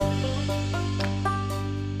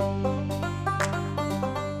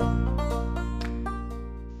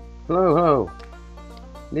Hello, hello.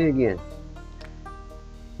 Me again.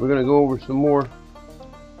 We're going to go over some more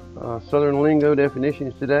Southern lingo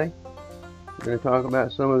definitions today. We're going to talk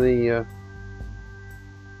about some of the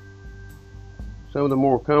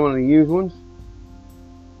more commonly used ones.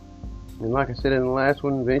 And like I said in the last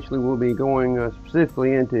one, eventually we'll be going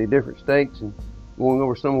specifically into different states and going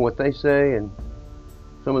over some of what they say and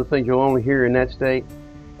some of the things you'll only hear in that state.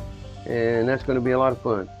 And that's going to be a lot of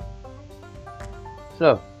fun.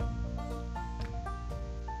 So,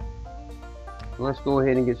 let's go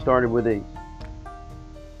ahead and get started with these.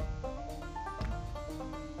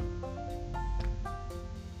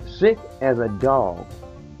 Sick as a dog.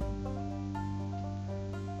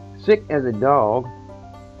 Sick as a dog,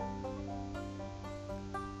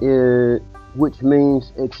 which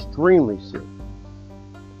means extremely sick,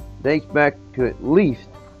 dates back to at least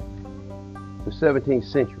the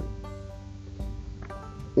 17th century.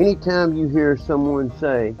 Anytime you hear someone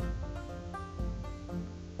say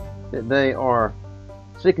that they are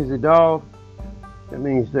sick as a dog, that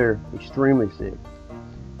means they're extremely sick.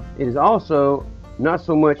 It is also not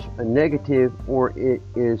so much a negative, or it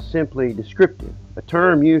is simply descriptive, a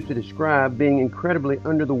term used to describe being incredibly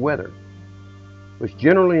under the weather, which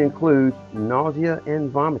generally includes nausea and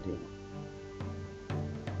vomiting.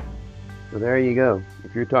 So there you go.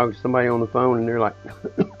 If you're talking to somebody on the phone and they're like,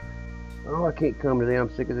 oh, I can't come today,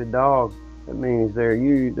 I'm sick as a dog, that means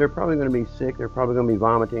they're probably going to be sick, they're probably going to be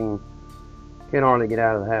vomiting, can't hardly get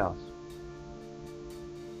out of the house.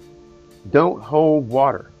 Don't hold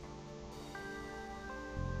water.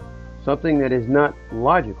 Something that is not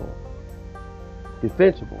logical,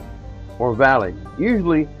 defensible, or valid,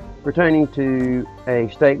 usually pertaining to a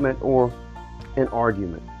statement or an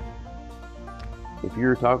argument. If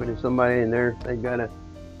you're talking to somebody and they've got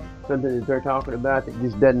something that they're talking about that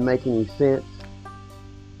just doesn't make any sense,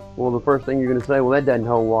 well, the first thing you're going to say, well, that doesn't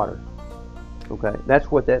hold water. Okay,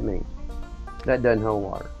 that's what that means. That doesn't hold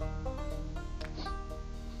water.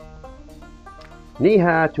 Knee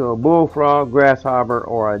high to a bullfrog, grasshopper,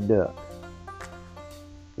 or a duck.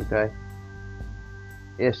 Okay?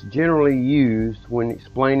 It's generally used when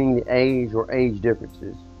explaining the age or age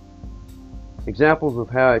differences. Examples of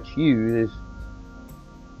how it's used is,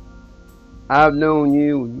 I've known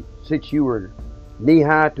you since you were knee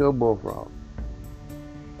high to a bullfrog.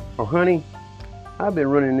 Or, honey, I've been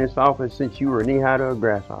running this office since you were knee high to a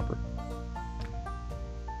grasshopper.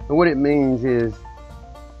 And what it means is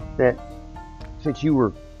that since you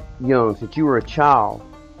were young, since you were a child,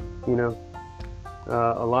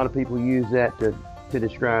 a lot of people use that to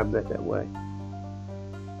describe that way.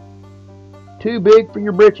 Too big for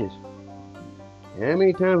your britches. How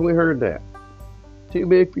many times we heard that? Too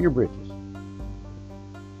big for your britches.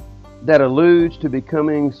 That alludes to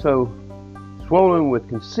becoming so swollen with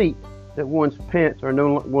conceit that one's pants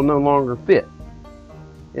will no longer fit.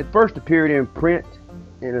 It first appeared in print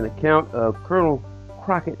in an account of Colonel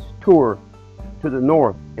Crockett's tour to the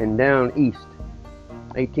north and down east,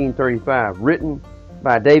 1835, written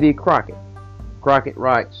by Davy Crockett. Crockett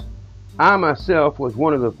writes, I myself was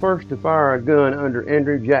one of the first to fire a gun under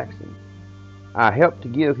Andrew Jackson. I helped to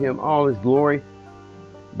give him all his glory,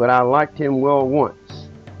 but I liked him well once.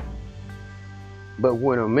 But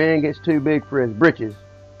when a man gets too big for his britches,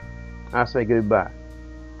 I say goodbye.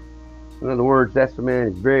 In other words, that's the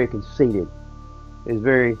man who's very conceited, is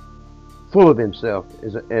very full of himself,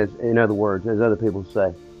 as in other words, as other people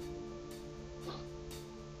say.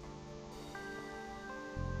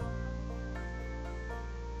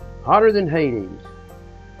 Hotter than Hades.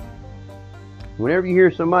 Whenever you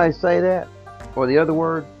hear somebody say that, or the other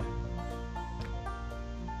word,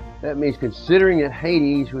 that means considering that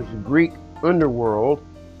Hades was the Greek underworld,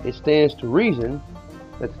 it stands to reason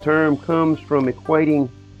that the term comes from equating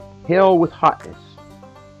hell with hotness.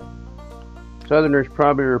 Southerners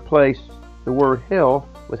probably replaced the word hell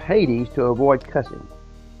with Hades to avoid cussing.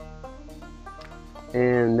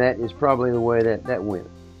 And that is probably the way that went.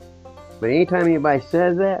 But anytime anybody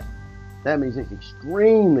says that, that means it's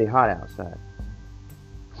extremely hot outside.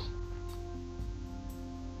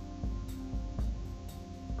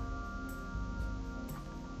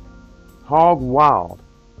 Hog wild.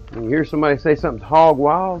 When you hear somebody say something's hog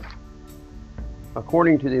wild,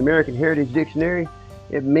 according to the American Heritage Dictionary,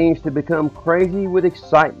 it means to become crazy with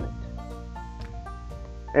excitement.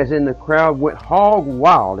 As in, the crowd went hog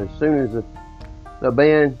wild as soon as the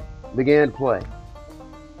band began to play.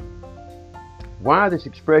 Why this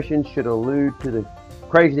expression should allude to the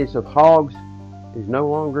craziness of hogs is no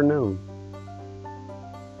longer known.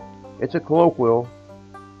 It's a colloquial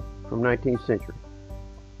from 19th century.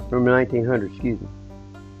 From the 1900s, excuse me.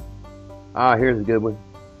 Here's a good one.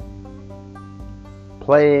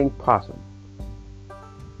 playing possum,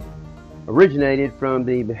 originated from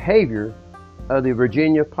the behavior of the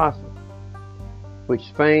Virginia possum,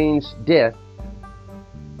 which feigns death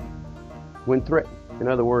when threatened. In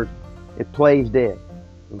other words, it plays dead.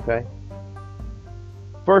 Okay?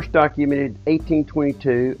 First documented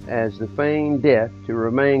 1822 as the feigned death to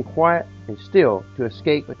remain quiet and still, to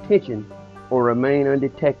escape attention or remain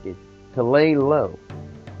undetected, to lay low.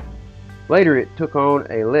 Later it took on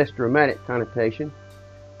a less dramatic connotation,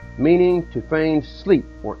 meaning to feign sleep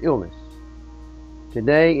or illness.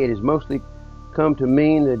 Today it has mostly come to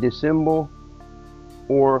mean to dissemble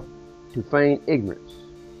or to feign ignorance,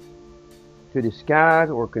 to disguise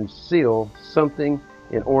or conceal something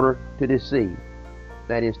in order to deceive.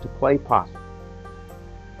 That is, to play possum.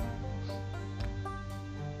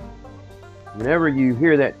 Whenever you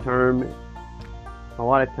hear that term, a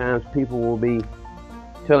lot of times people will be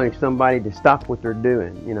telling somebody to stop what they're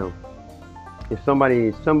doing. You know, if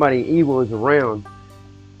somebody evil is around,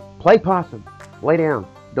 play possum, lay down.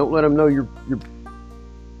 Don't let them know you're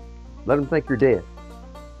let them think you're dead.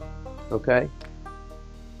 Okay?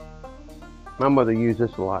 My mother used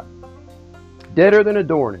this a lot. Deader than a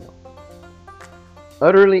doornail.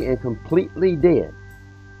 Utterly and completely dead,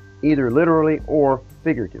 either literally or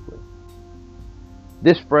figuratively.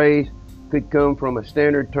 This phrase could come from a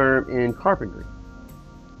standard term in carpentry.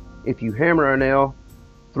 If you hammer a nail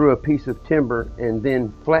through a piece of timber and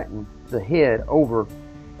then flatten the head over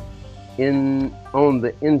on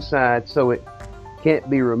the inside so it can't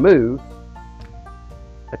be removed,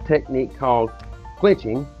 a technique called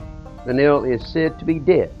clinching, the nail is said to be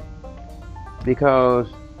dead because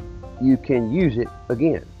you can use it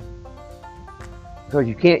again. Because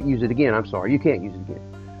you can't use it again. I'm sorry, you can't use it again.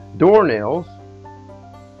 Doornails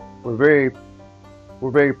would very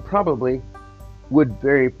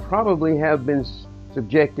probably have been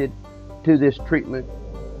subjected to this treatment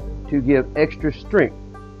to give extra strength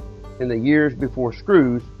in the years before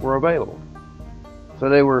screws were available. So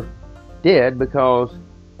they were dead because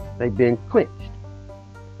they've been clinched.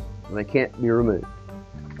 And they can't be removed.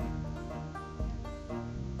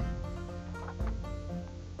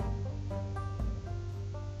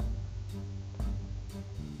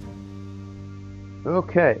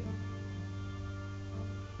 Okay.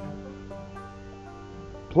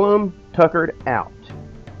 Plumb tuckered out.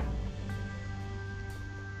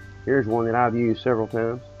 Here's one that I've used several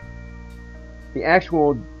times. The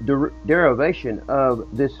actual derivation of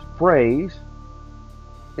this phrase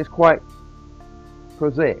is quite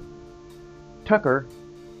prosaic. Tucker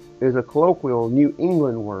is a colloquial New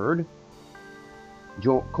England word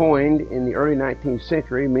coined in the early 19th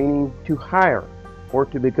century, meaning to hire or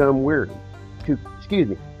to become weary.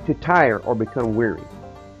 To tire or become weary.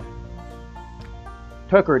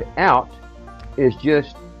 Tuckered out is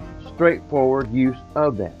just straightforward use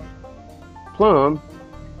of that. Plumb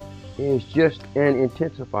is just an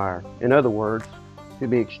intensifier. In other words, to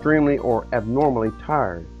be extremely or abnormally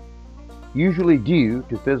tired, usually due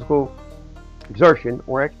to physical exertion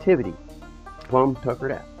or activity. Plumb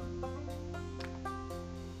tuckered out.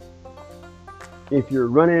 If you're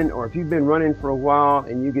running, or if you've been running for a while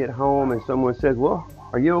and you get home and someone says, well,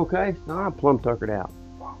 are you okay? No, I'm plumb tuckered out.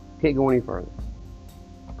 Can't go any further.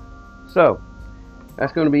 So,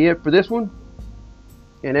 that's going to be it for this one.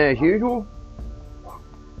 And as usual,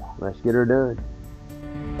 let's get her done.